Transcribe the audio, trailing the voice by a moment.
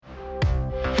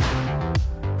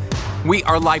We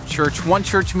are Life Church, one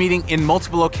church meeting in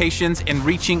multiple locations and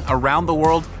reaching around the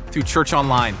world through Church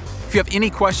Online. If you have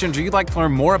any questions or you'd like to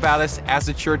learn more about us as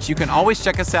a church, you can always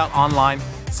check us out online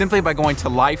simply by going to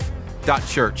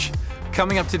life.church.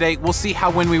 Coming up today, we'll see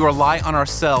how when we rely on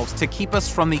ourselves to keep us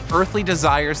from the earthly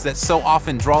desires that so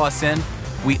often draw us in,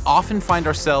 we often find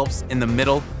ourselves in the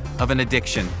middle of an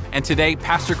addiction. And today,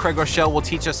 Pastor Craig Rochelle will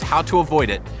teach us how to avoid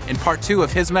it in part 2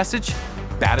 of his message,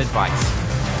 Bad Advice.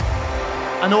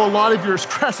 I know a lot of you are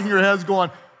scratching your heads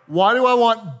going, why do I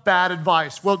want bad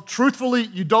advice? Well, truthfully,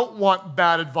 you don't want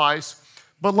bad advice,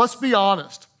 but let's be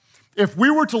honest. If we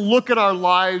were to look at our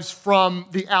lives from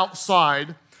the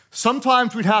outside,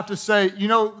 sometimes we'd have to say, you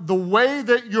know, the way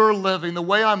that you're living, the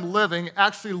way I'm living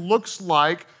actually looks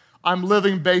like I'm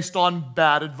living based on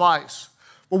bad advice.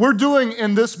 What we're doing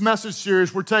in this message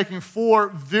series, we're taking 4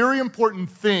 very important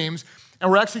themes,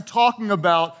 and we're actually talking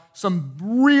about some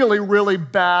really, really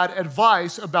bad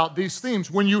advice about these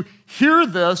themes. When you hear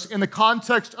this in the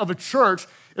context of a church,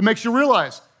 it makes you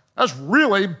realize that's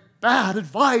really bad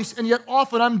advice, and yet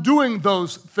often I'm doing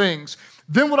those things.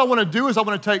 Then what I want to do is I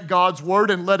want to take God's word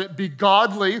and let it be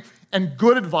godly and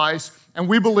good advice, and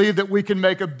we believe that we can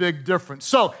make a big difference.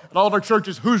 So, at all of our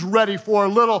churches, who's ready for a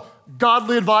little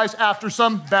godly advice after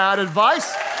some bad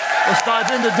advice? Let's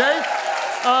dive in today.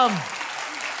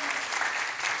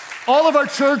 All of our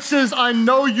churches, I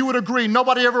know you would agree,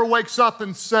 nobody ever wakes up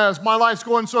and says, my life's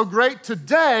going so great.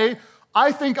 Today,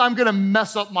 I think I'm going to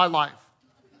mess up my life.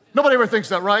 Nobody ever thinks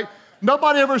that, right?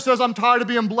 Nobody ever says, I'm tired of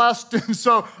being blessed, and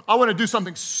so I want to do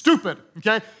something stupid,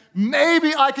 okay?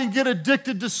 Maybe I can get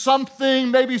addicted to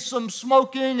something, maybe some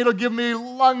smoking, it'll give me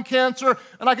lung cancer,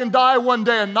 and I can die one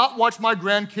day and not watch my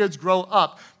grandkids grow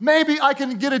up. Maybe I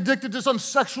can get addicted to some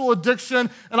sexual addiction,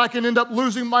 and I can end up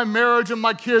losing my marriage and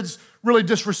my kids really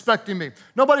disrespecting me.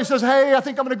 Nobody says, hey, I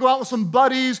think I'm going to go out with some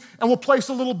buddies and we'll place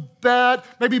a little bet,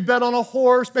 maybe bet on a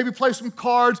horse, maybe play some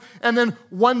cards, and then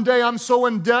one day I'm so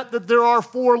in debt that there are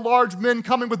 4 large men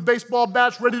coming with baseball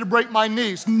bats ready to break my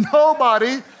knees.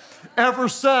 Nobody ever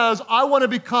says, I want to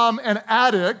become an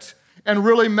addict and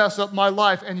really mess up my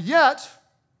life. And yet,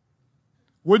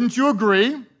 wouldn't you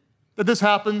agree that this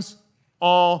happens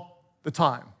all the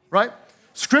time, right?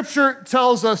 Scripture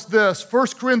tells us this, 1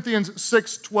 Corinthians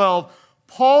 6:12.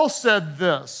 Paul said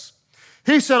this.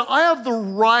 He said, I have the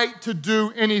right to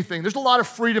do anything. There's a lot of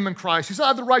freedom in Christ. He said, I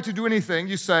have the right to do anything,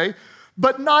 you say,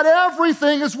 but not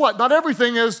everything is what? Not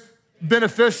everything is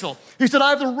beneficial. He said, I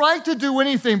have the right to do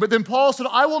anything, but then Paul said,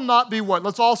 I will not be what?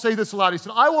 Let's all say this aloud. He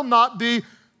said, I will not be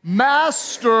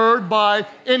mastered by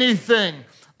anything.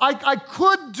 I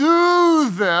could do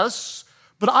this,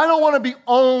 but I don't want to be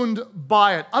owned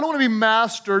by it. I don't want to be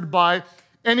mastered by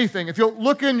anything. If you'll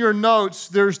look in your notes,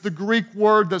 there's the Greek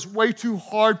word that's way too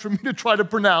hard for me to try to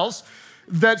pronounce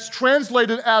that's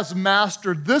translated as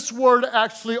mastered. This word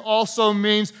actually also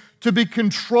means to be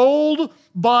controlled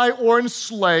by or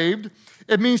enslaved.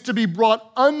 It means to be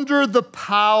brought under the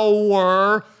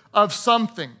power of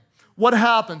something. What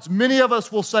happens? Many of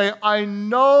us will say, I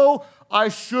know I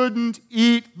shouldn't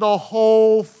eat the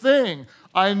whole thing.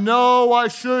 I know I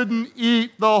shouldn't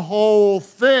eat the whole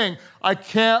thing. I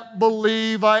can't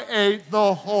believe I ate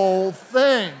the whole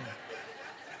thing.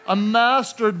 I'm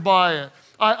mastered by it.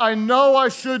 I know I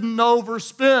shouldn't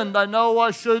overspend. I know I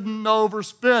shouldn't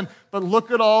overspend. But look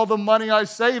at all the money I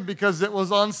saved because it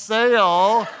was on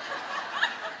sale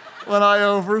when I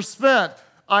overspent.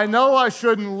 I know I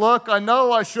shouldn't look. I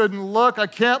know I shouldn't look. I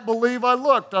can't believe I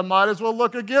looked. I might as well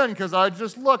look again because I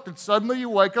just looked. And suddenly you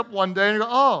wake up one day and you go,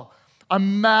 oh,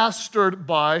 I'm mastered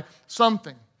by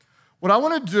something. What I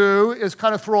want to do is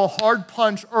kind of throw a hard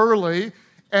punch early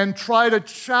and try to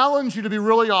challenge you to be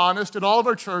really honest in all of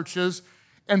our churches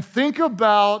and think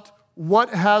about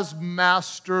what has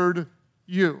mastered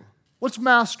you. What's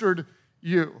mastered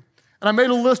you? And I made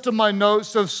a list of my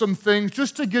notes of some things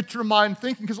just to get your mind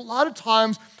thinking, because a lot of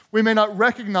times we may not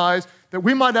recognize that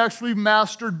we might actually be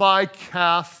mastered by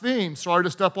caffeine. Sorry to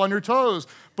step on your toes,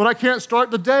 but I can't start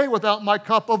the day without my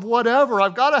cup of whatever.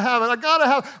 I've got to have it. I gotta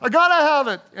have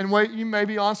it. And wait, you may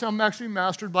be honest, I'm actually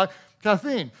mastered by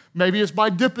caffeine. Maybe it's by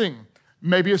dipping.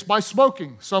 Maybe it's by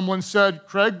smoking. Someone said,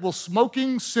 Craig, will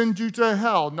smoking send you to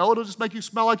hell? No, it'll just make you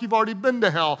smell like you've already been to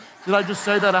hell. Did I just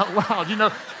say that out loud?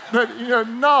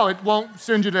 No, it won't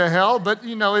send you to hell, but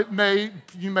you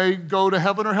may go to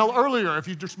heaven or hell earlier if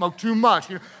you just smoke too much.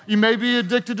 You may be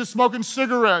addicted to smoking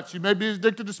cigarettes. You may be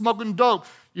addicted to smoking dope.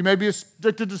 You may be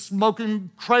addicted to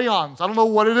smoking crayons. I don't know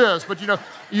what it is, but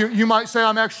you might say,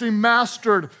 I'm actually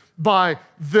mastered by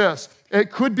this.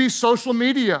 It could be social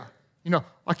media.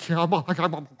 I can't.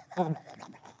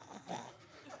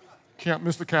 Can't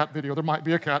miss the cat video. There might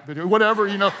be a cat video. Whatever,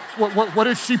 what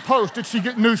did she post? Did she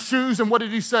get new shoes? And what did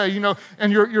he say?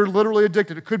 And you're literally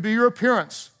addicted. It could be your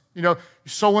appearance. You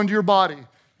sew into your body.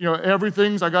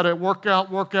 Everything's, I got to work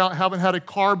out, haven't had a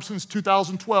carb since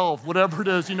 2012, whatever it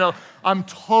is. I'm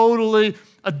totally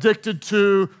addicted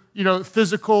to,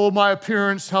 physical, my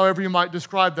appearance, however you might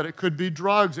describe that. It could be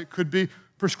drugs. It could be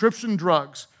prescription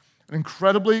drugs. An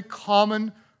incredibly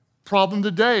common problem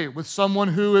today with someone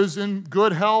who is in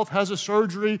good health, has a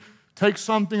surgery, takes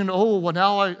something, and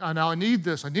now I need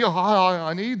this. I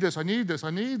need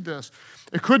this.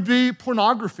 It could be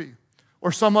pornography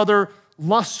or some other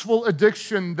lustful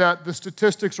addiction that the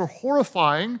statistics are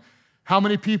horrifying. How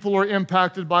many people are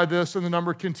impacted by this, and the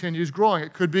number continues growing.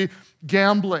 It could be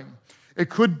gambling. It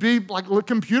could be like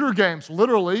computer games.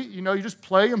 Literally, you just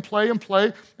play and play and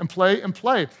play and play and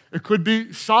play. It could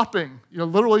be shopping,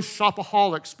 literally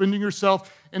shopaholic, spending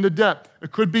yourself into debt.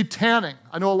 It could be tanning.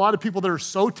 I know a lot of people that are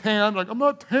so tanned, like, I'm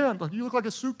not tanned. Like, you look like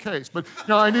a suitcase, but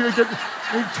I need to get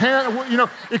tan.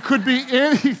 It could be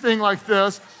anything like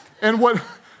this. And what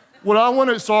I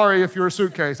wanted, sorry if you're a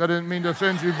suitcase, I didn't mean to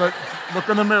offend you, but look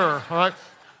in the mirror, all right?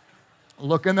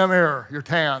 Look in the mirror, you're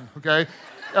tan, okay?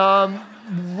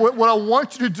 What I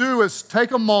want you to do is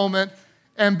take a moment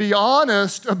and be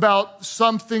honest about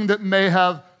something that may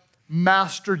have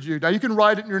mastered you. Now, you can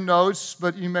write it in your notes,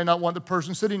 but you may not want the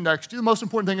person sitting next to you. The most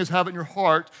important thing is have it in your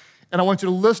heart, and I want you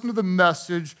to listen to the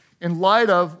message in light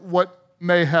of what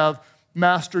may have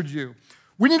mastered you.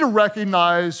 We need to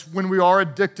recognize when we are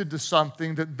addicted to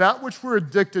something that which we're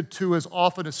addicted to is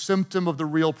often a symptom of the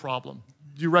real problem.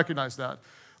 Do you recognize that?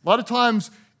 A lot of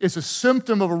times, it's a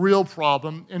symptom of a real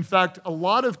problem. In fact, a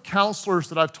lot of counselors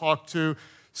that I've talked to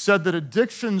said that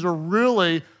addictions are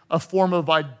really a form of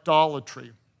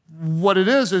idolatry. What it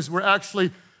is we're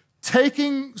actually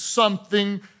taking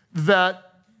something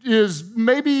that is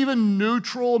maybe even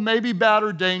neutral, maybe bad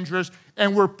or dangerous,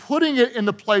 and we're putting it in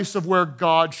the place of where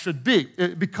God should be.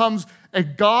 It becomes a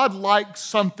God-like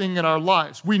something in our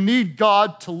lives. We need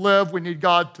God to live. We need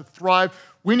God to thrive.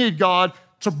 We need God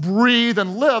to breathe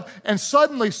and live, and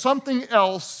suddenly something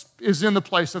else is in the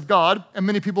place of God, and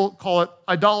many people call it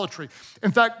idolatry.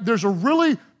 In fact, there's a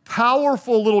really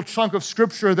powerful little chunk of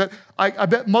scripture that I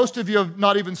bet most of you have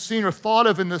not even seen or thought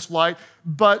of in this light,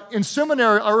 but in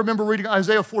seminary, I remember reading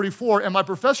Isaiah 44, and my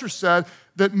professor said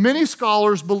that many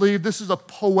scholars believe this is a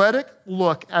poetic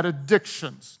look at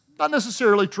addictions. Not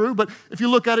necessarily true, but if you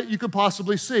look at it, you could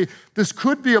possibly see this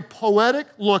could be a poetic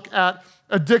look at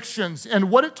addictions. And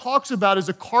what it talks about is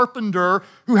a carpenter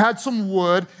who had some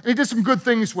wood, and he did some good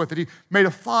things with it. He made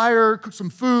a fire, cooked some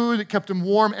food, it kept him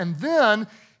warm, and then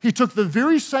he took the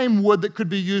very same wood that could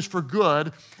be used for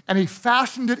good, and he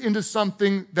fashioned it into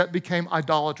something that became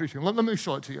idolatry to him. Let me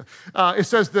show it to you. It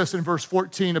says this in verse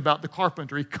 14 about the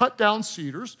carpenter. He cut down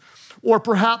cedars, or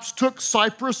perhaps took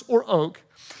cypress or oak.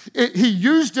 He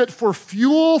used it for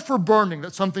fuel for burning,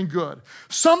 that's something good.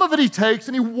 Some of it he takes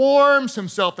and he warms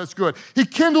himself, that's good. He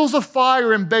kindles a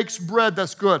fire and bakes bread,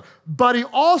 that's good. But he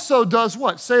also does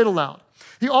what? Say it aloud.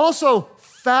 He also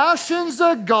fashions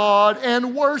a god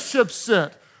and worships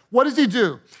it. What does he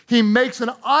do? He makes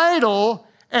an idol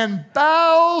and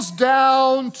bows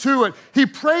down to it. He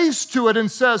prays to it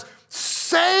and says,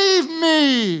 "Save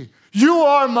me, you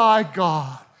are my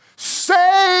God.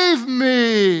 Save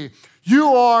me.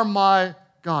 You are my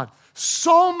God."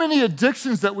 So many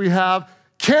addictions that we have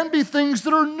can be things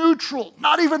that are neutral,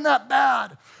 not even that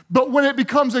bad. But when it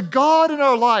becomes a God in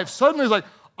our life, suddenly it's like,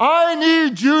 I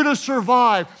need you to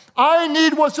survive. I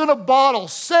need what's in a bottle.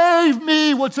 Save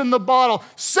me what's in the bottle.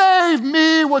 Save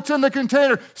me what's in the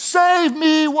container. Save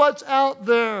me what's out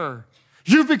there.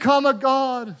 You've become a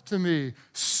God to me.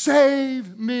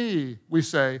 Save me, we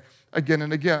say again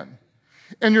and again.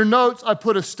 In your notes, I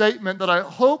put a statement that I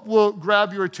hope will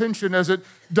grab your attention as it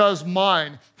does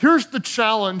mine. Here's the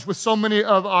challenge with so many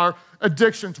of our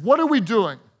addictions. What are we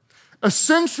doing?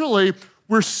 Essentially,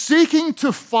 we're seeking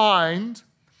to find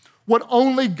what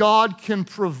only God can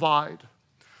provide.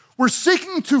 We're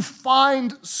seeking to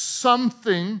find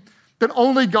something that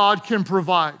only God can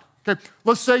provide. Okay,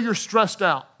 let's say you're stressed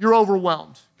out, you're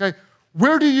overwhelmed. Okay,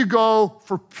 where do you go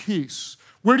for peace?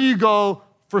 Where do you go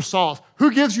for solace?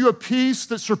 Who gives you a peace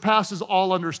that surpasses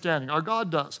all understanding? Our God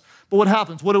does. But what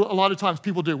happens? What do a lot of times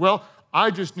people do? Well,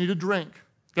 I just need a drink.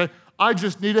 Okay, I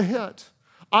just need a hit.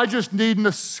 I just need an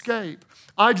escape.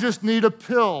 I just need a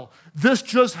pill. This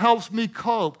just helps me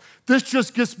cope. This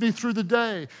just gets me through the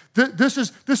day. This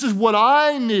is what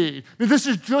I need. This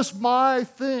is just my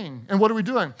thing. And what are we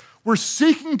doing? We're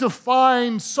seeking to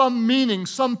find some meaning,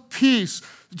 some peace,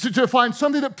 to find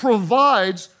something that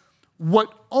provides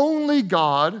what only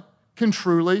God can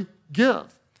truly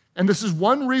give. And this is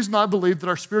one reason I believe that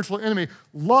our spiritual enemy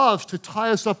loves to tie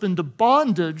us up into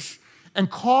bondage and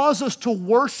cause us to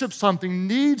worship something,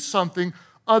 need something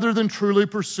other than truly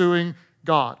pursuing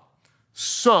God.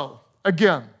 So,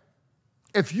 again,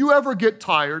 if you ever get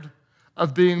tired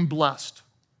of being blessed,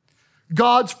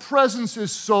 God's presence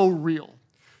is so real.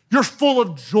 You're full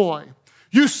of joy.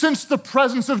 You sense the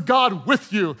presence of God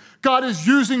with you. God is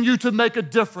using you to make a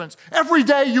difference. Every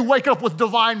day you wake up with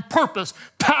divine purpose,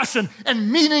 passion,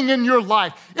 and meaning in your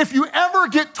life. If you ever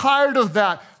get tired of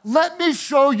that, let me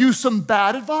show you some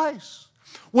bad advice.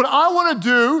 What I want to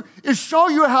do is show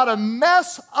you how to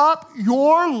mess up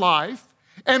your life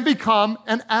and become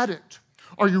an addict.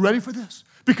 Are you ready for this?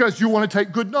 Because you want to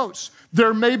take good notes.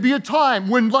 There may be a time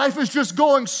when life is just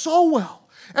going so well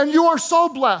and you are so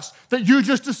blessed that you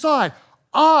just decide,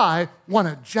 I want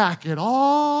to jack it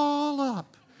all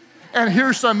up. And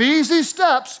here's some easy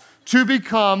steps to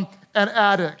become an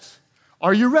addict.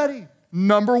 Are you ready?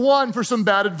 Number one for some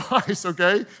bad advice,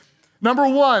 okay? Number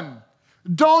one,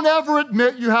 don't ever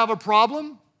admit you have a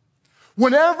problem.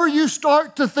 Whenever you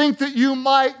start to think that you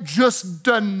might, just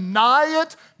deny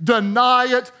it, deny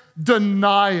it,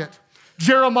 deny it.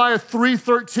 Jeremiah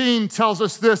 3:13 tells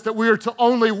us this, that we are to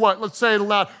only what? Let's say it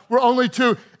aloud. We're only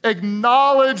to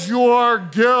acknowledge your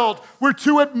guilt. We're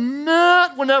to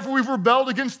admit whenever we've rebelled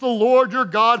against the Lord your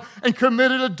God and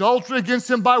committed adultery against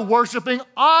him by worshiping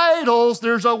idols.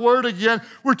 There's our word again.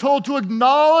 We're told to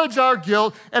acknowledge our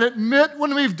guilt and admit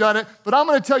when we've done it. But I'm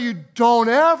going to tell you, don't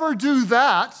ever do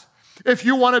that if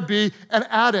you want to be an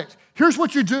addict. Here's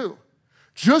what you do.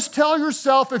 Just tell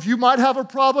yourself if you might have a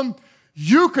problem,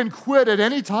 you can quit at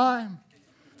any time.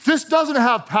 This doesn't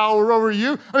have power over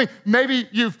you. I mean, maybe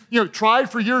you've tried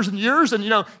for years and years, and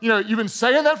you've been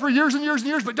saying that for years and years and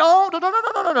years. But don't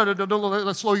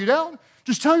let's slow you down.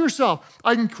 Just tell yourself,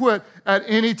 I can quit at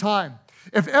any time.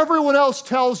 If everyone else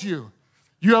tells you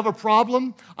you have a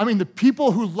problem, I mean, the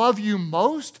people who love you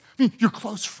most, I mean, your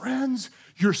close friends,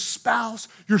 your spouse,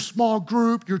 your small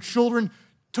group, your children,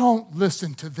 don't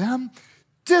listen to them.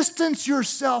 Distance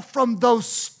yourself from those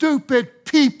stupid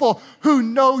people who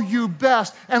know you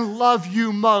best and love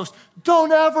you most.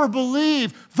 Don't ever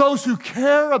believe those who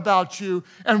care about you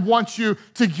and want you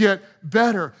to get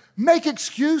better. Make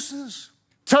excuses.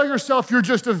 Tell yourself you're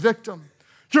just a victim.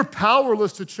 You're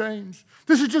powerless to change.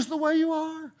 This is just the way you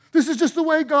are. This is just the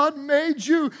way God made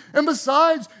you. And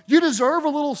besides, you deserve a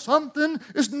little something.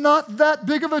 It's not that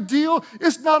big of a deal.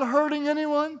 It's not hurting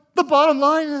anyone. The bottom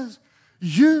line is,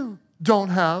 you don't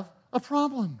have a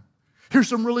problem. Here's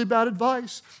some really bad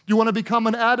advice. You want to become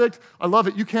an addict? I love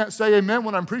it. You can't say amen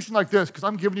when I'm preaching like this because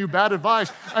I'm giving you bad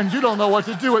advice and you don't know what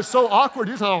to do. It's so awkward.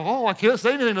 You say, oh, I can't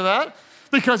say anything to that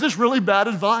because it's really bad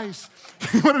advice.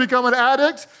 You want to become an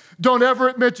addict? Don't ever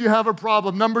admit you have a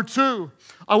problem. Number two,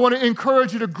 I want to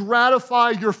encourage you to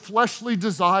gratify your fleshly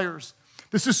desires.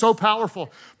 This is so powerful.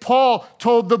 Paul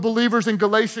told the believers in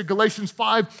Galatians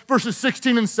 5, verses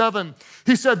 16 and 7.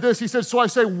 He said this, he said, so I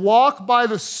say, walk by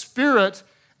the Spirit.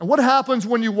 And what happens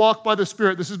when you walk by the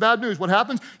Spirit? This is bad news. What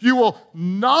happens? You will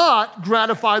not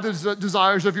gratify the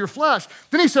desires of your flesh.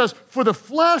 Then he says, for the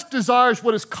flesh desires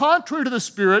what is contrary to the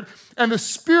Spirit, and the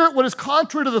Spirit what is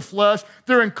contrary to the flesh.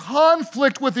 They're in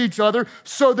conflict with each other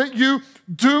so that you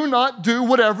do not do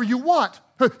whatever you want.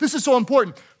 This is so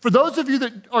important. For those of you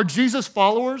that are Jesus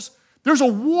followers, there's a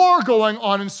war going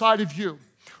on inside of you.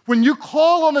 When you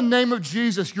call on the name of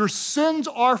Jesus, your sins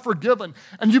are forgiven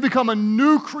and you become a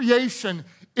new creation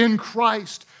in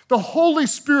Christ. The Holy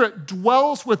Spirit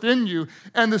dwells within you,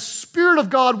 and the Spirit of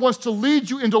God wants to lead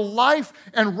you into life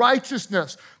and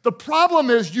righteousness. The problem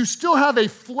is you still have a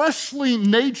fleshly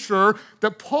nature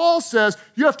that Paul says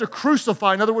you have to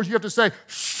crucify. In other words, you have to say,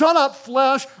 shut up,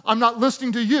 flesh, I'm not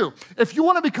listening to you. If you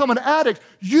want to become an addict,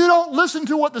 you don't listen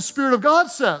to what the Spirit of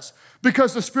God says,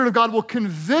 because the Spirit of God will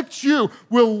convict you,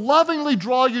 will lovingly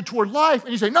draw you toward life,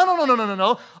 and you say,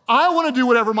 no. I want to do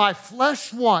whatever my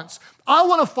flesh wants. I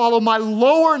want to follow my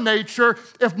lower nature.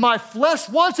 If my flesh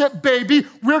wants it, baby,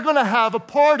 we're going to have a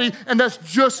party, and that's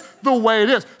just the way it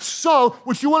is. So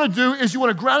what you want to do is you want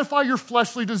to gratify your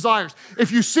fleshly desires.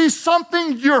 If you see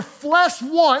something your flesh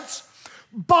wants,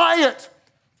 buy it,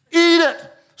 eat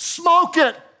it, smoke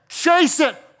it, chase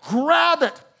it, grab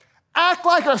it. Act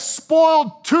like a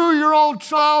spoiled 2-year-old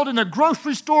child in a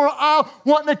grocery store aisle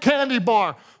wanting a candy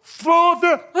bar. Throw it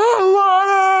there.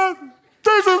 I want it.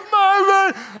 This is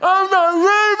my thing. I'm not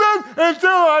leaving until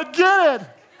I get it.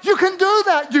 You can do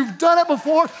that. You've done it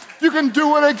before. You can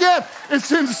do it again.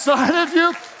 It's inside of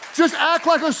you. Just act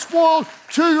like a spoiled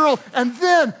 2-year-old. And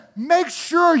then make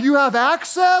sure you have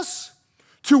access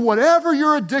to whatever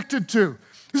you're addicted to.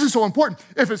 This is so important.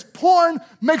 If it's porn,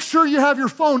 make sure you have your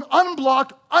phone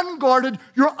unblocked, unguarded,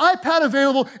 your iPad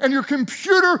available, and your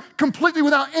computer completely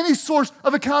without any source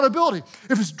of accountability.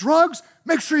 If it's drugs,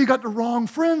 make sure you got the wrong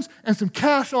friends and some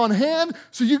cash on hand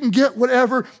so you can get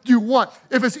whatever you want.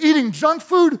 If it's eating junk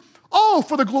food,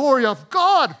 for the glory of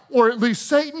God, or at least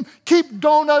Satan, keep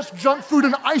donuts, junk food,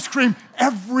 and ice cream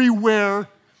everywhere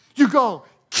you go.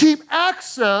 Keep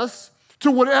access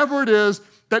to whatever it is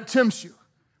that tempts you.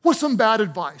 What's some bad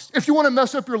advice? If you want to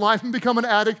mess up your life and become an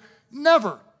addict,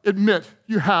 never admit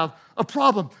you have a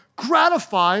problem.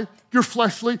 Gratify your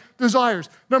fleshly desires.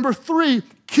 Number 3,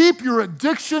 keep your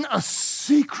addiction a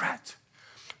secret.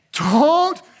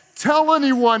 Don't tell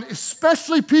anyone,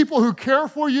 especially people who care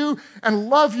for you and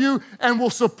love you and will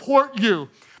support you.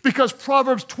 Because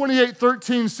Proverbs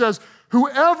 28:13 says,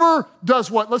 whoever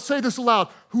does what? Let's say this aloud.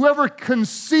 Whoever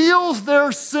conceals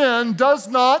their sin does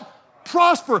not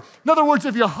prosper. In other words,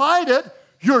 if you hide it,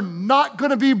 you're not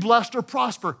going to be blessed or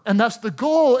prosper. And that's the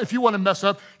goal if you want to mess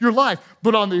up your life.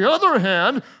 But on the other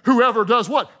hand, whoever does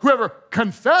what? Whoever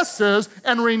confesses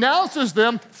and renounces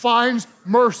them finds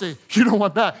mercy. You don't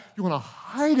want that. You want to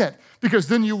hide it because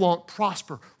then you won't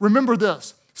prosper. Remember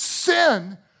this,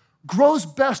 sin grows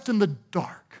best in the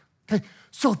dark. Okay?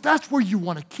 So that's where you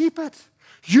want to keep it.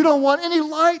 You don't want any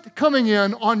light coming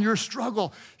in on your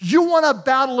struggle. You want to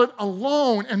battle it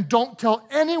alone and don't tell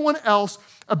anyone else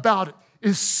about it,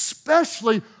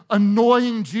 especially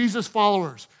annoying Jesus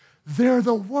followers. They're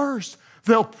the worst.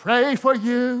 They'll pray for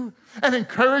you and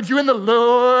encourage you in the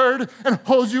Lord and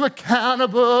hold you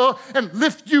accountable and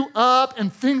lift you up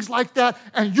and things like that.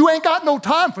 And you ain't got no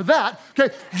time for that,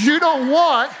 okay? You don't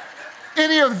want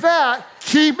any of that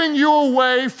keeping you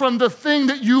away from the thing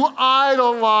that you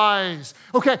idolize.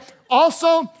 Okay,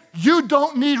 also, you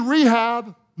don't need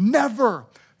rehab, never.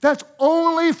 That's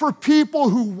only for people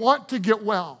who want to get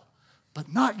well,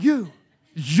 but not you.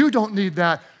 You don't need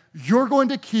that. You're going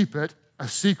to keep it a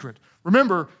secret.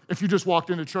 Remember, if you just walked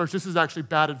into church, this is actually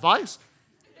bad advice.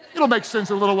 It'll make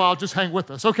sense in a little while, just hang with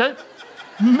us, okay?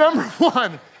 Number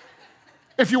 1,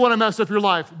 if you want to mess up your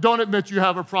life, don't admit you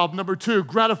have a problem. Number 2,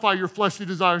 gratify your fleshly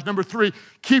desires. Number 3,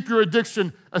 keep your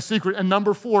addiction a secret. And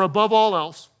number 4, above all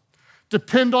else,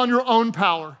 depend on your own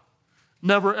power,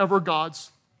 never ever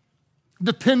God's.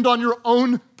 Depend on your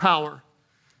own power,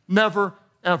 never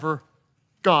ever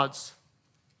God's.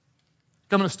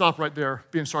 I'm going to stop right there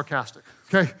being sarcastic,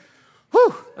 okay?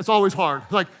 Whew, that's always hard.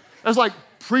 That's like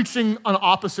preaching an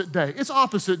opposite day. It's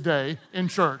opposite day in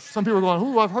church. Some people are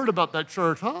going, I've heard about that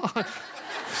church. Huh?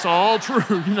 It's all true,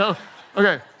 you know?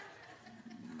 Okay,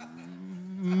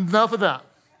 enough of that.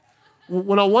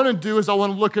 What I want to do is I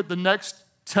want to look at the next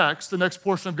text, the next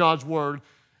portion of God's word,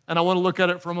 and I want to look at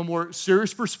it from a more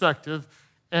serious perspective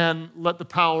and let the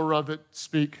power of it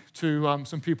speak to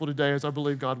some people today, as I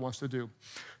believe God wants to do.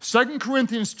 2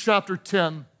 Corinthians chapter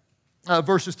 10,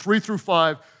 verses 3 through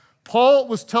 5, Paul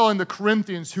was telling the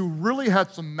Corinthians who really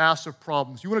had some massive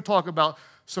problems. You want to talk about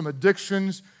some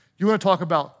addictions, you want to talk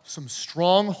about some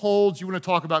strongholds, you want to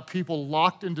talk about people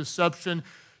locked in deception.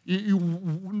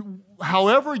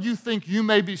 However you think you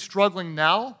may be struggling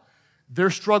now, their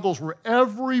struggles were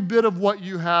every bit of what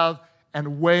you have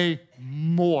and way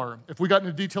more. If we got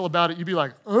into detail about it, you'd be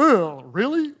like, oh,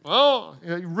 really? Oh,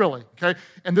 yeah, really, okay?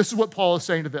 And this is what Paul is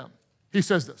saying to them. He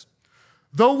says this,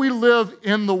 though we live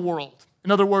in the world,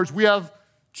 in other words, we have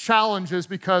challenges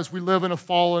because we live in a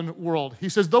fallen world. He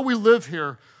says, though we live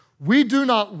here, we do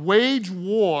not wage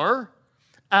war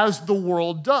as the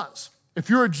world does. If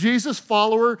you're a Jesus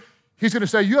follower, he's going to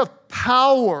say you have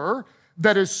power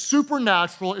that is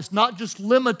supernatural. It's not just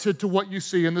limited to what you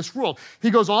see in this world. He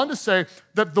goes on to say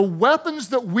that the weapons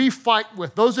that we fight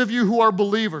with, those of you who are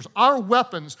believers, our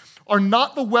weapons are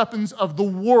not the weapons of the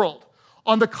world.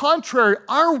 On the contrary,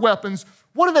 our weapons,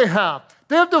 what do they have?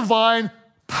 They have divine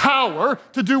power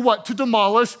to do what? To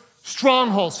demolish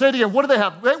strongholds. Say it again. What do they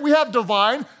have? We have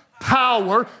divine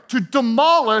power to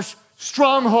demolish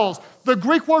strongholds. The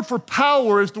Greek word for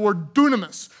power is the word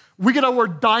dunamis. We get our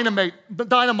word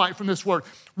dynamite from this word.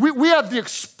 We have the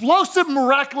explosive,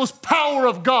 miraculous power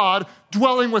of God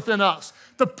dwelling within us.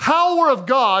 The power of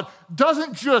God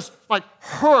doesn't just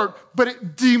hurt, but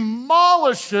it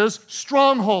demolishes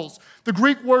strongholds. The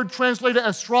Greek word translated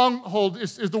as stronghold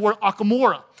is the word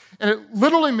akamora, and it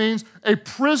literally means a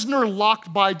prisoner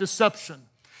locked by deception.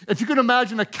 If you can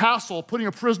imagine a castle putting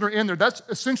a prisoner in there, that's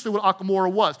essentially what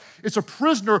akamora was. It's a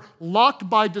prisoner locked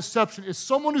by deception. It's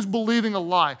someone who's believing a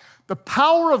lie. The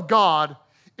power of God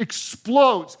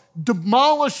explodes,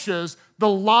 demolishes the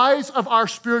lies of our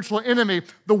spiritual enemy.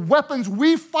 The weapons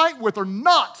we fight with are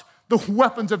not the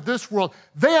weapons of this world.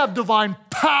 They have divine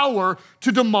power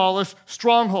to demolish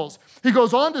strongholds. He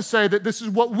goes on to say that this is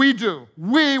what we do.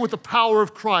 We, with the power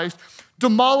of Christ,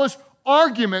 demolish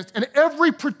arguments and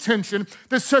every pretension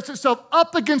that sets itself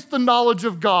up against the knowledge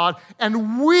of God,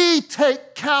 and we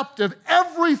take captive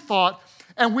every thought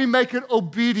and we make it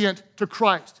obedient to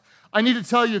Christ. I need to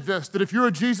tell you this, that if you're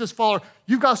a Jesus follower,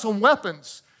 you've got some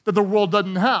weapons that the world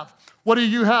doesn't have. What do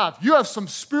you have? You have some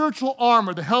spiritual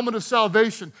armor, the helmet of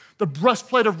salvation, the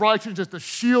breastplate of righteousness, the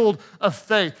shield of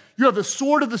faith. You have the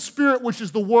sword of the Spirit, which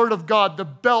is the word of God, the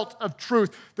belt of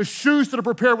truth, the shoes that are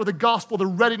prepared with the gospel, the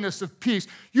readiness of peace.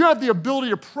 You have the ability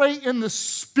to pray in the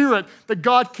Spirit that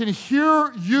God can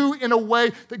hear you in a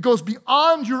way that goes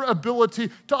beyond your ability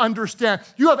to understand.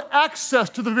 You have access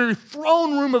to the very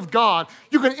throne room of God.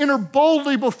 You can enter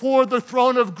boldly before the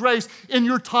throne of grace in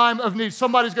your time of need.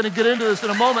 Somebody's going to get into this in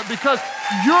a moment because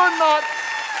you're not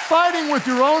fighting with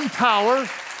your own power,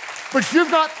 but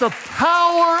you've got the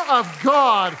power of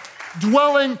God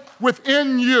dwelling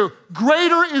within you.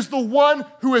 Greater is the one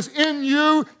who is in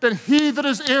you than he that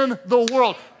is in the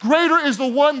world. Greater is the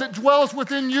one that dwells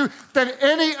within you than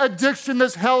any addiction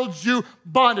that's held you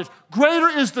bondage. Greater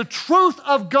is the truth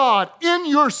of God in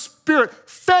your spirit,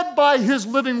 fed by his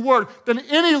living word, than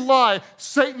any lie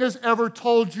Satan has ever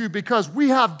told you, because we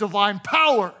have divine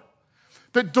power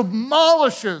that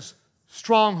demolishes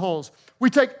strongholds. We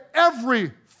take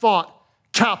every thought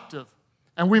captive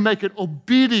and we make it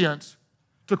obedient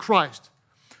to Christ.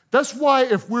 That's why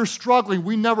if we're struggling,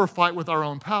 we never fight with our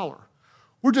own power.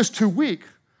 We're just too weak.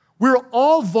 We're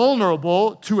all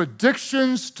vulnerable to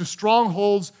addictions, to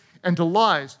strongholds, and to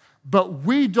lies, but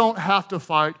we don't have to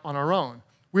fight on our own.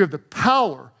 We have the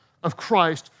power of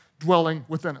Christ dwelling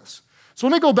within us. So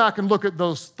let me go back and look at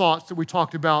those thoughts that we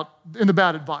talked about in the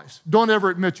bad advice. Don't ever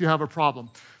admit you have a problem.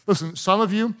 Listen, some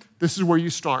of you, this is where you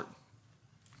start.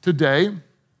 Today,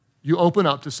 you open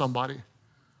up to somebody.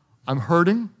 I'm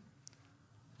hurting.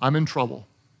 I'm in trouble.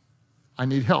 I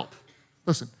need help.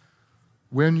 Listen,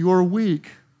 when you're weak,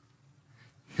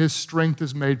 his strength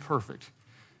is made perfect.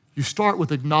 You start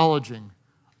with acknowledging,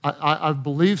 I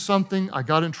believed something, I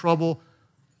got in trouble,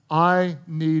 I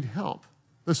need help.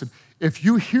 Listen, if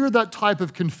you hear that type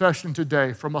of confession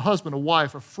today from a husband, a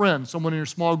wife, a friend, someone in your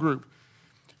small group,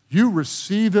 you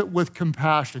receive it with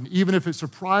compassion. Even if it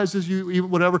surprises you, even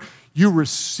whatever, you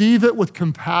receive it with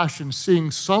compassion, seeing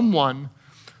someone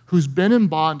who's been in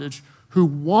bondage, who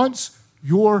wants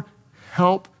your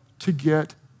help to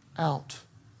get out.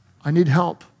 I need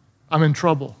help. I'm in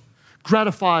trouble.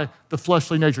 Gratify the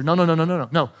fleshly nature.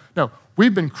 No.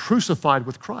 We've been crucified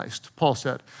with Christ, Paul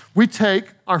said. We take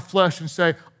our flesh and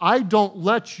say, I don't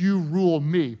let you rule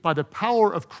me. By the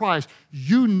power of Christ,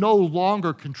 you no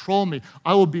longer control me.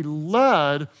 I will be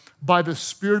led by the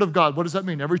Spirit of God. What does that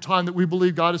mean? Every time that we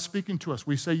believe God is speaking to us,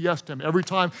 we say yes to him. Every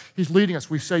time he's leading us,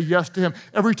 we say yes to him.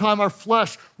 Every time our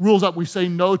flesh rules up, we say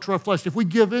no to our flesh. If we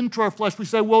give in to our flesh, we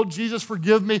say, well, Jesus,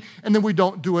 forgive me, and then we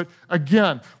don't do it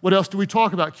again. What else do we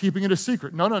talk about? Keeping it a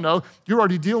secret. No. You're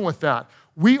already dealing with that.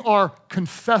 We are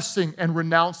confessing and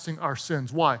renouncing our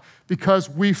sins. Why? Because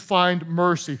we find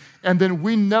mercy. And then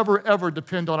we never, ever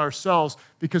depend on ourselves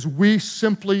because we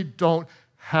simply don't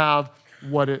have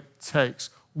what it takes.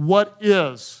 What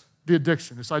is the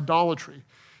addiction? It's idolatry.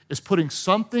 It's putting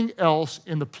something else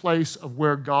in the place of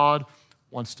where God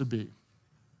wants to be.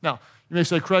 Now, you may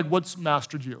say, Craig, what's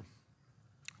mastered you?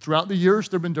 Throughout the years,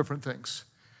 there have been different things.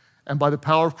 And by the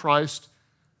power of Christ,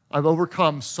 I've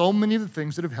overcome so many of the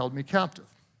things that have held me captive.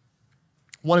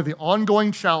 One of the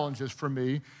ongoing challenges for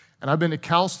me, and I've been to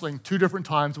counseling 2 different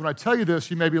times. When I tell you this,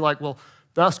 you may be like, well,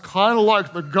 that's kind of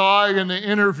like the guy in the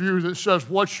interview that says,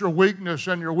 what's your weakness?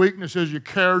 And your weakness is you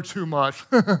care too much.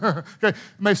 Okay, it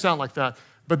may sound like that,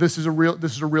 but this is a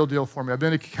real deal for me. I've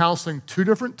been to counseling 2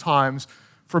 different times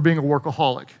for being a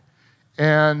workaholic.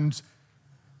 And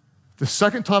the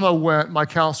second time I went, my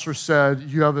counselor said,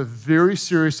 you have a very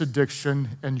serious addiction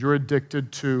and you're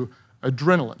addicted to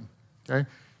adrenaline, okay?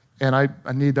 And I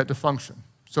need that to function.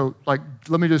 So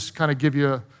let me just kind of give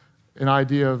you an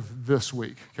idea of this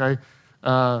week, okay?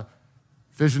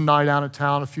 Vision night out of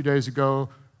town a few days ago,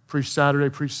 preached Saturday,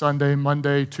 preached Sunday,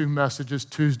 Monday, 2 messages,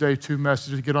 Tuesday, 2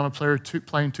 messages, get on a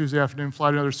plane Tuesday afternoon, fly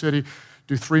to another city,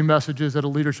 do 3 messages at a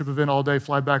leadership event all day,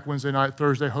 fly back Wednesday night,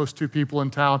 Thursday, host 2 people in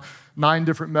town, 9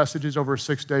 different messages over a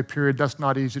 6-day period. That's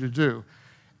not easy to do.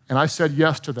 And I said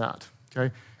yes to that,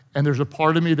 okay? And there's a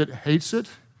part of me that hates it,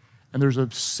 and there's a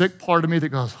sick part of me that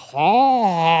goes,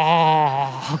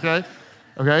 oh,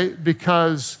 okay?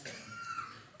 Because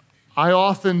I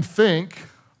often think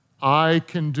I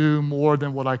can do more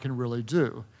than what I can really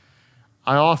do.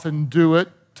 I often do it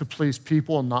to please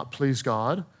people and not please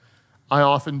God. I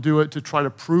often do it to try to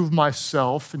prove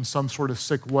myself in some sort of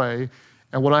sick way.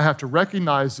 And what I have to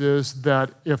recognize is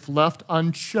that if left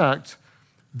unchecked,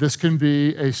 this can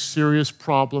be a serious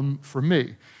problem for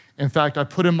me. In fact, I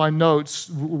put in my notes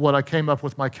what I came up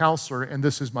with my counselor, and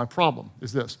this is my problem,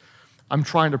 is this. I'm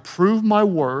trying to prove my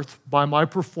worth by my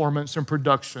performance and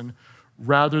production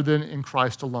rather than in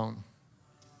Christ alone.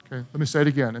 Okay, let me say it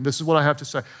again, and this is what I have to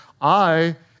say.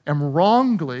 I am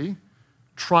wrongly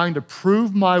trying to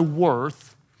prove my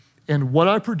worth in what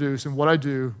I produce and what I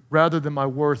do rather than my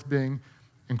worth being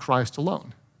in Christ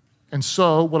alone. And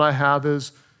so what I have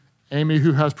is Amy,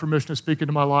 who has permission to speak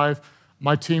into my life,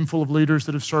 my team full of leaders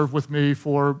that have served with me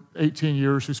for 18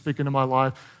 years who speak into my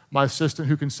life, my assistant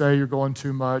who can say you're going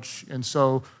too much. And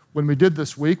so when we did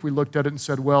this week, we looked at it and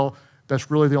said, well,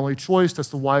 that's really the only choice. That's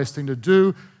the wise thing to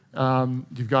do.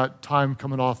 You've got time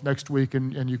coming off next week,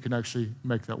 and you can actually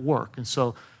make that work. And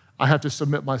so I have to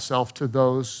submit myself to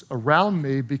those around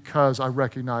me because I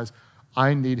recognize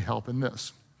I need help in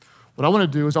this. What I want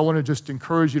to do is I want to just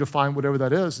encourage you to find whatever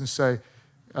that is and say,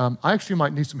 I actually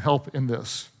might need some help in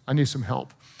this. I need some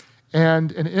help.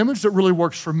 And an image that really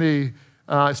works for me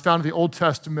is found in the Old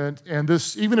Testament. And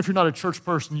this, even if you're not a church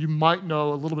person, you might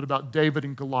know a little bit about David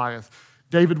and Goliath.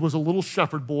 David was a little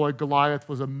shepherd boy. Goliath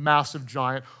was a massive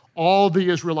giant. All the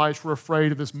Israelites were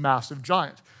afraid of this massive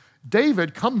giant.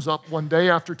 David comes up one day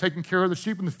after taking care of the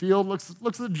sheep in the field, looks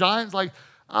at the giants like,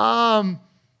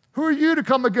 who are you to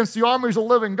come against the armies of the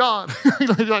living God? I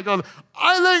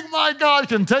think my God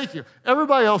can take you.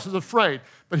 Everybody else is afraid.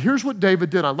 But here's what David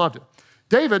did. I loved it.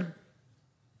 David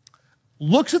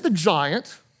looks at the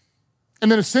giant and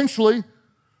then essentially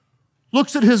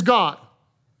looks at his God.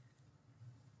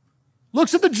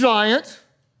 Looks at the giant,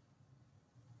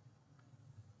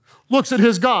 looks at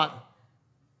his God.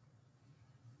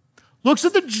 Looks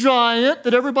at the giant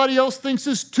that everybody else thinks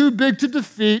is too big to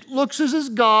defeat, looks at his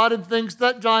God and thinks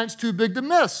that giant's too big to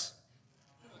miss.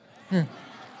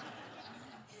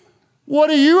 What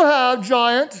do you have,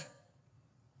 giant,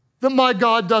 that my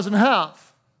God doesn't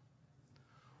have?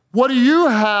 What do you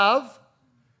have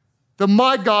that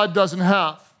my God doesn't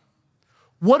have?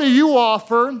 What do you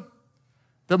offer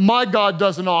that my God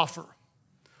doesn't offer?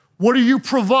 What do you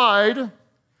provide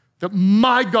that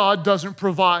my God doesn't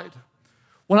provide?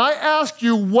 When I ask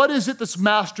you, what is it that's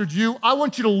mastered you, I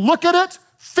want you to look at it,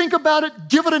 think about it,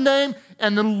 give it a name,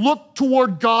 and then look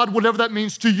toward God, whatever that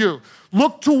means to you.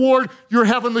 Look toward your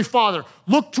Heavenly Father.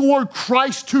 Look toward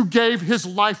Christ who gave his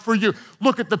life for you.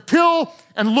 Look at the pill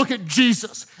and look at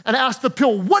Jesus and ask the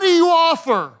pill, what do you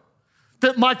offer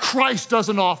that my Christ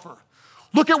doesn't offer?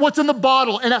 Look at what's in the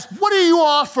bottle and ask, what do you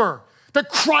offer that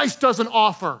Christ doesn't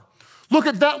offer? Look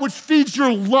at that which feeds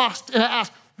your lust and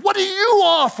ask, what do you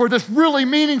offer that's really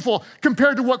meaningful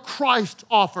compared to what Christ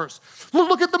offers?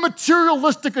 Look at the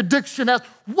materialistic addiction. Ask,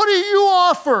 what do you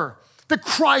offer that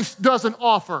Christ doesn't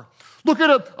offer? Look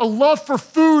at a love for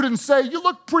food and say, you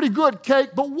look pretty good,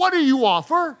 Kate, but what do you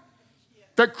offer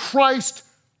that Christ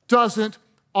doesn't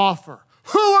offer?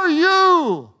 Who are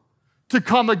you to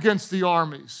come against the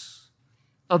armies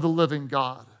of the living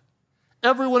God?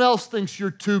 Everyone else thinks you're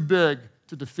too big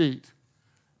to defeat,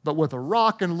 but with a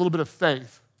rock and a little bit of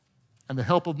faith and the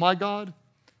help of my God,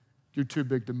 you're too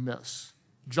big to miss.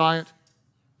 Giant,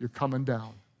 you're coming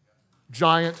down.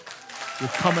 Giant, you're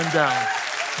coming down.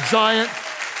 Giant,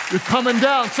 you're coming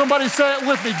down. Somebody say it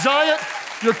with me. Giant,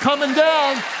 you're coming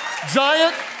down.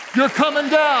 Giant, you're coming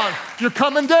down. You're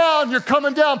coming down. You're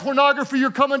coming down. Pornography,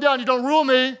 you're coming down. You don't rule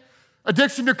me.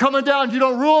 Addiction, you're coming down. You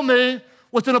don't rule me.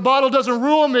 What's in a bottle doesn't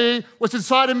rule me. What's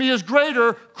inside of me is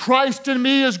greater. Christ in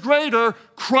me is greater.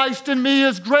 Christ in me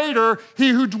is greater.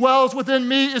 He who dwells within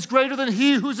me is greater than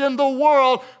he who's in the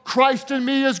world. Christ in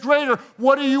me is greater.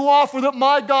 What do you offer that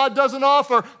my God doesn't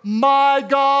offer? My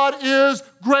God is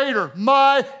greater.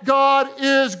 My God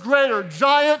is greater.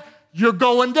 Giant, you're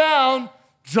going down.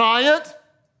 Giant.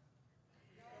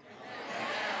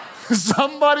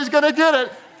 Somebody's going to get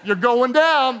it. You're going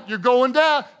down. You're going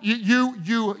down.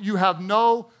 You have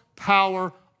no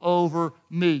power over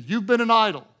me. You've been an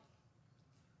idol,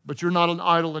 but you're not an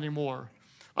idol anymore.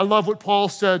 I love what Paul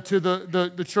said to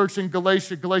the church in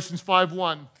Galatia, Galatians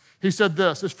 5:1. He said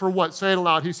this, it's for what? Say it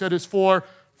aloud. He said it's for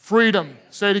freedom.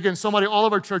 Say it again. Somebody, all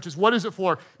of our churches, what is it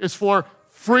for? It's for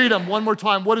freedom. One more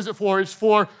time. What is it for? It's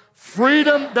for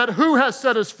freedom that who has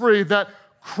set us free? That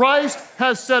Christ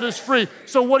has set us free.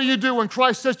 So what do you do when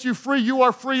Christ sets you free? You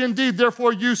are free indeed.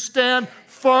 Therefore, you stand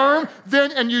firm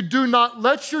then, and you do not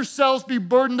let yourselves be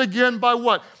burdened again by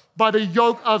what? By the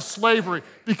yoke of slavery.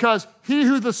 Because he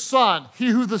who the Son,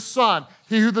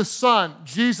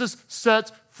 Jesus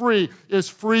sets free is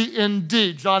free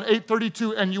indeed. John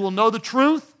 8:32, and you will know the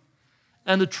truth,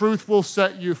 and the truth will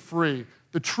set you free.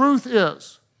 The truth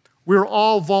is, we're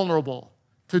all vulnerable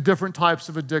to different types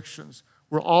of addictions.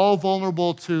 We're all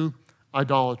vulnerable to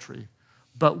idolatry.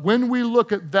 But when we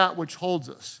look at that which holds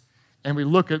us, and we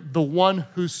look at the one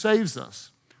who saves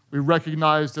us, we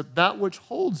recognize that that which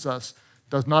holds us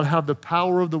does not have the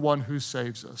power of the one who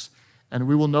saves us. And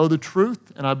we will know the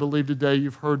truth, and I believe today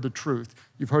you've heard the truth.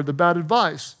 You've heard the bad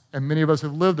advice, and many of us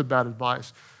have lived the bad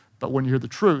advice. But when you hear the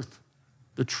truth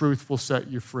will set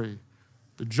you free.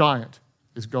 The giant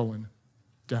is going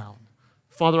down.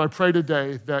 Father, I pray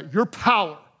today that your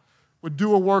power would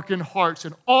do a work in hearts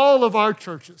in all of our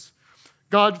churches.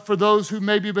 God, for those who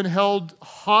maybe have been held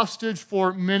hostage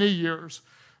for many years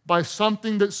by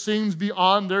something that seems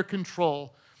beyond their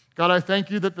control, God, I thank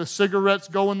you that the cigarettes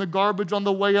go in the garbage on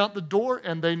the way out the door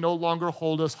and they no longer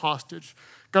hold us hostage.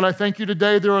 God, I thank you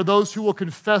today there are those who will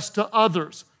confess to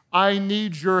others, I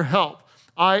need your help.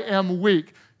 I am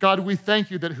weak. God, we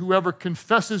thank you that whoever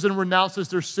confesses and renounces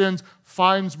their sins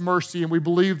finds mercy, and we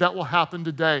believe that will happen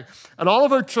today. At all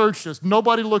of our churches,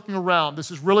 nobody looking around.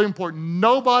 This is really important.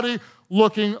 Nobody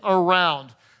looking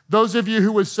around. Those of you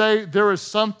who would say there is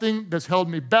something that's held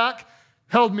me back,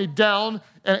 held me down,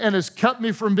 and has kept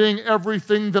me from being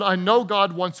everything that I know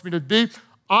God wants me to be,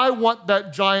 I want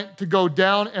that giant to go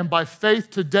down, and by faith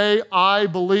today, I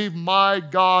believe my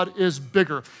God is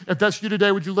bigger. If that's you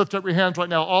today, would you lift up your hands right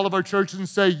now, all of our churches, and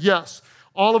say yes.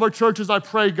 All of our churches, I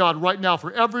pray, God, right now,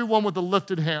 for everyone with a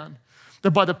lifted hand,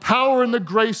 that by the power and the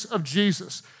grace of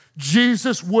Jesus,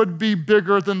 Jesus would be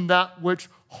bigger than that which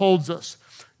holds us.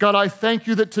 God, I thank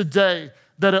you that today,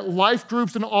 that at life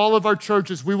groups in all of our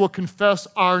churches, we will confess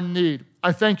our need.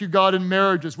 I thank you, God, in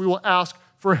marriages, we will ask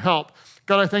for help.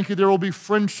 God, I thank you there will be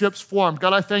friendships formed.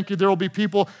 God, I thank you there will be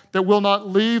people that will not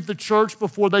leave the church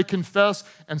before they confess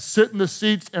and sit in the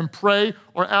seats and pray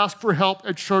or ask for help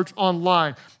at church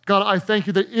online. God, I thank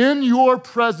you that in your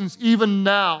presence, even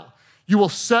now, you will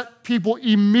set people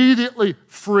immediately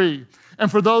free. And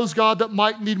for those, God, that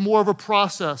might need more of a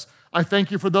process, I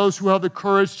thank you for those who have the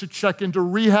courage to check into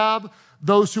rehab,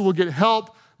 those who will get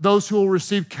help, those who will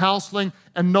receive counseling,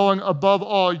 and knowing above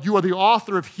all, you are the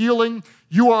author of healing,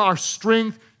 you are our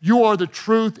strength, you are the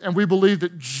truth, and we believe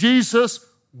that Jesus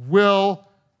will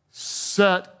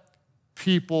set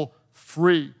people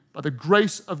free. By the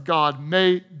grace of God,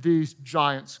 may these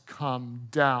giants come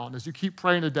down. As you keep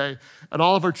praying today at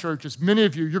all of our churches, many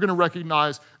of you, you're going to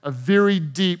recognize a very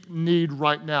deep need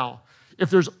right now. If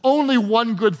there's only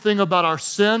one good thing about our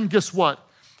sin, guess what?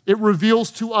 It reveals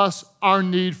to us our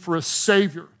need for a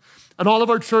Savior. At all of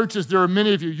our churches, there are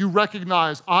many of you, you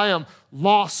recognize I am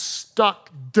lost, stuck,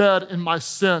 dead in my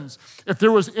sins. If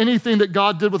there was anything that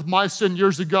God did with my sin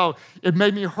years ago, it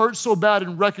made me hurt so bad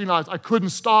and recognize I couldn't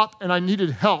stop and I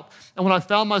needed help. And when I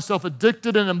found myself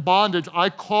addicted and in bondage, I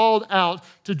called out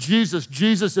to Jesus.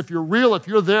 Jesus, if you're real, if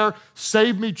you're there,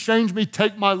 save me, change me,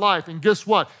 take my life. And guess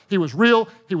what? He was real,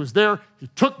 he was there, he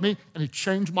took me, and he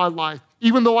changed my life.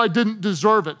 Even though I didn't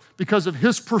deserve it, because of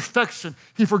his perfection,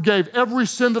 he forgave every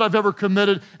sin that I've ever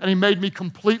committed, and he made me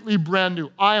completely brand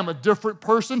new. I am a different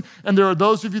person, and there are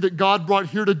those of you that God brought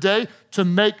here today to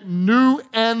make new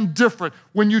and different.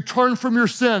 When you turn from your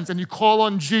sins and you call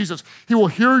on Jesus, he will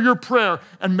hear your prayer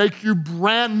and make you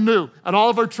brand new. At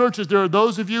all of our churches, there are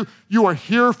those of you, you are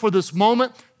here for this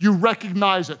moment, you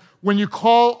recognize it. When you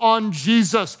call on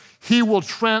Jesus, he will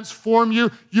transform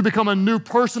you. You become a new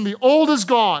person. The old is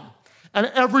gone, and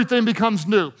everything becomes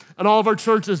new. At all of our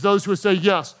churches, those who say,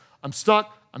 yes, I'm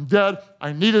stuck, I'm dead,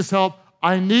 I need his help,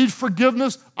 I need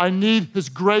forgiveness, I need his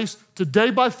grace.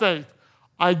 Today by faith,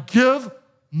 I give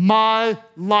my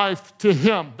life to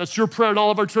him. That's your prayer at all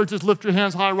of our churches. Lift your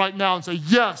hands high right now and say,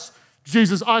 yes,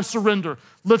 Jesus, I surrender.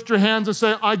 Lift your hands and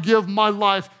say, I give my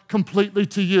life completely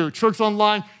to you. Church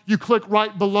Online, you click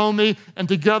right below me, and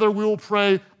together we will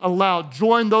pray aloud.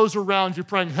 Join those around you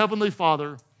praying, Heavenly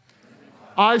Father,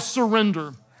 I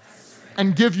surrender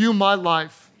and give you my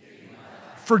life.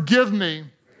 Forgive me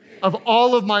of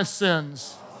all of my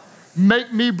sins.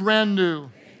 Make me brand new.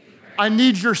 I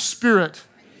need your Spirit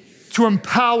to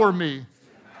empower me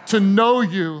to know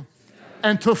you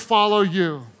and to follow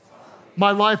you.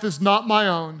 My life is not my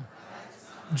own.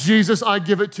 Jesus, I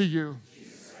give it to you.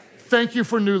 Thank you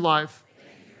for new life.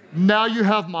 Now you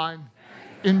have mine.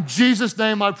 In Jesus'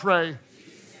 name I pray.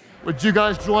 Would you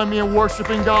guys join me in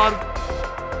worshiping God?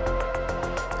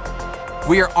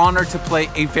 We are honored to play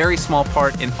a very small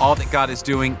part in all that God is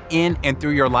doing in and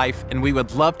through your life, and we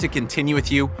would love to continue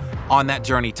with you on that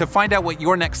journey. To find out what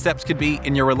your next steps could be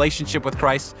in your relationship with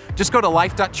Christ, just go to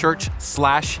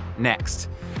life.church/next.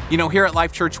 You know, here at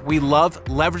Life Church, we love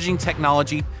leveraging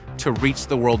technology to reach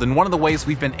the world. And one of the ways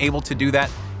we've been able to do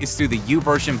that is through the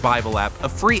YouVersion Bible app, a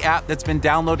free app that's been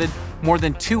downloaded more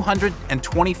than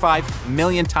 225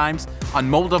 million times on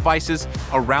mobile devices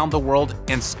around the world,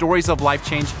 and stories of life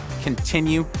change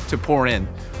continue to pour in.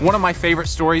 One of my favorite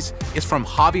stories is from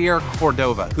Javier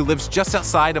Cordova, who lives just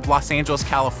outside of Los Angeles,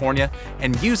 California,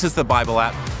 and uses the Bible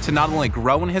app to not only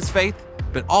grow in his faith,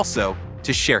 but also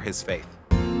to share his faith.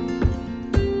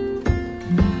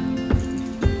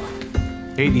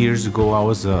 8 years ago, I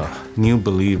was a new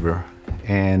believer,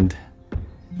 and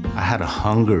I had a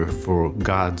hunger for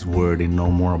God's word and know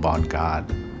more about God.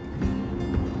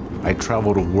 I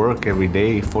travel to work every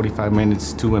day, 45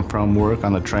 minutes to and from work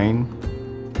on the train.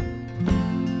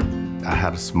 I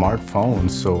had a smartphone,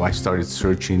 so I started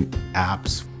searching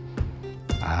apps,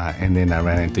 and then I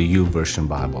ran into YouVersion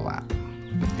Bible app.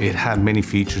 It had many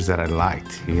features that I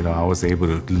liked. I was able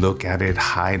to look at it,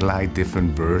 highlight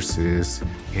different verses,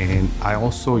 and I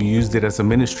also used it as a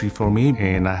ministry for me.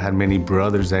 And I had many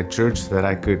brothers at church that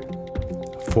I could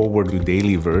forward to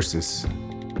daily verses.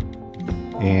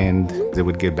 And they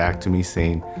would get back to me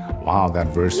saying, wow, that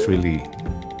verse really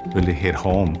hit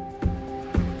home.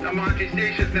 Monty,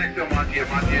 station's next to Monty.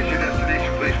 Monty is your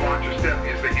destination. Please watch your step.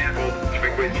 Use the handhold to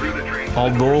make way through the train.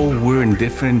 Although we're in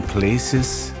different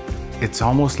places, it's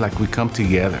almost like we come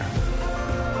together.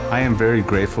 I am very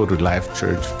grateful to Life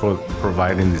Church for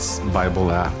providing this Bible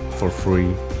app for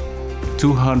free.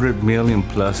 200 million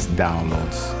plus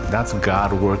downloads. That's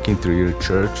God working through your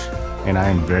church, and I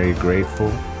am very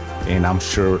grateful, and I'm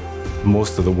sure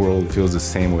most of the world feels the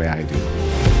same way I do.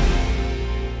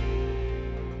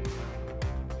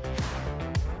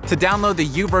 To download the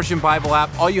YouVersion Bible app,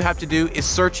 all you have to do is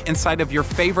search inside of your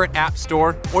favorite app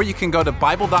store, or you can go to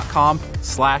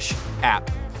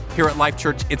bible.com/app. Here at Life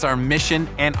Church, it's our mission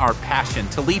and our passion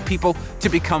to lead people to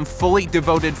become fully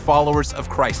devoted followers of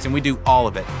Christ. And we do all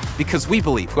of it because we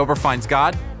believe whoever finds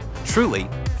God truly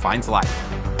finds life.